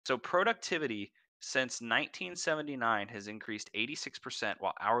So productivity since 1979 has increased 86%,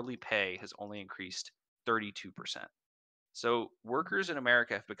 while hourly pay has only increased 32%. So workers in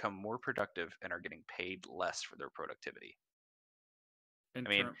America have become more productive and are getting paid less for their productivity. I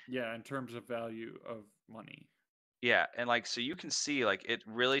mean, In terms of value of money. yeah, and like so you can see like it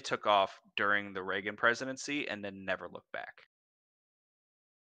really took off during the Reagan presidency and then never looked back.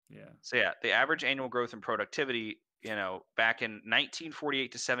 Yeah. So yeah, the average annual growth in productivity, back in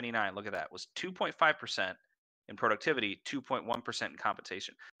 1948 to 79, look at that, was 2.5% in productivity, 2.1% in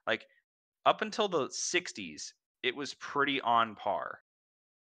compensation. Like up until the 60s, it was pretty on par.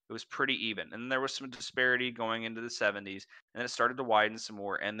 It was pretty even. And there was some disparity going into the 70s, and then it started to widen some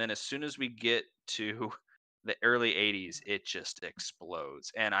more. And then as soon as we get to the early 80s, it just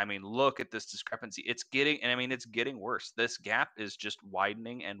explodes. And I mean, look at this discrepancy. It's getting worse. This gap is just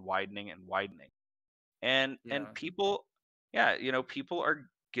widening and widening and widening. And Yeah. people, yeah, people are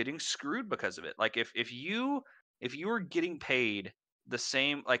getting screwed because of it. Like if you are getting paid the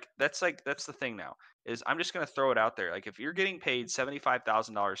same, that's the thing now, is I'm just going to throw it out there. Like if you're getting paid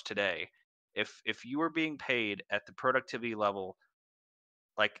 $75,000 today, if you were being paid at the productivity level,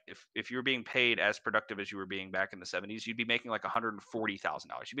 like if you were being paid as productive as you were being back in the 70s, you'd be making like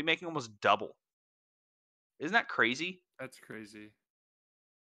 $140,000. You'd be making almost double. Isn't that crazy? That's crazy.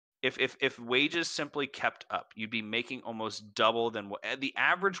 If wages simply kept up, you'd be making almost double than what the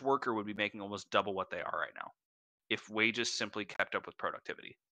average worker would be making, almost double what they are right now, if wages simply kept up with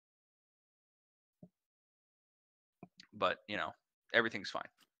productivity. But, everything's fine.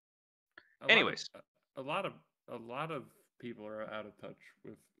 A lot of Anyways, a lot of a lot of people are out of touch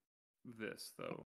with this though.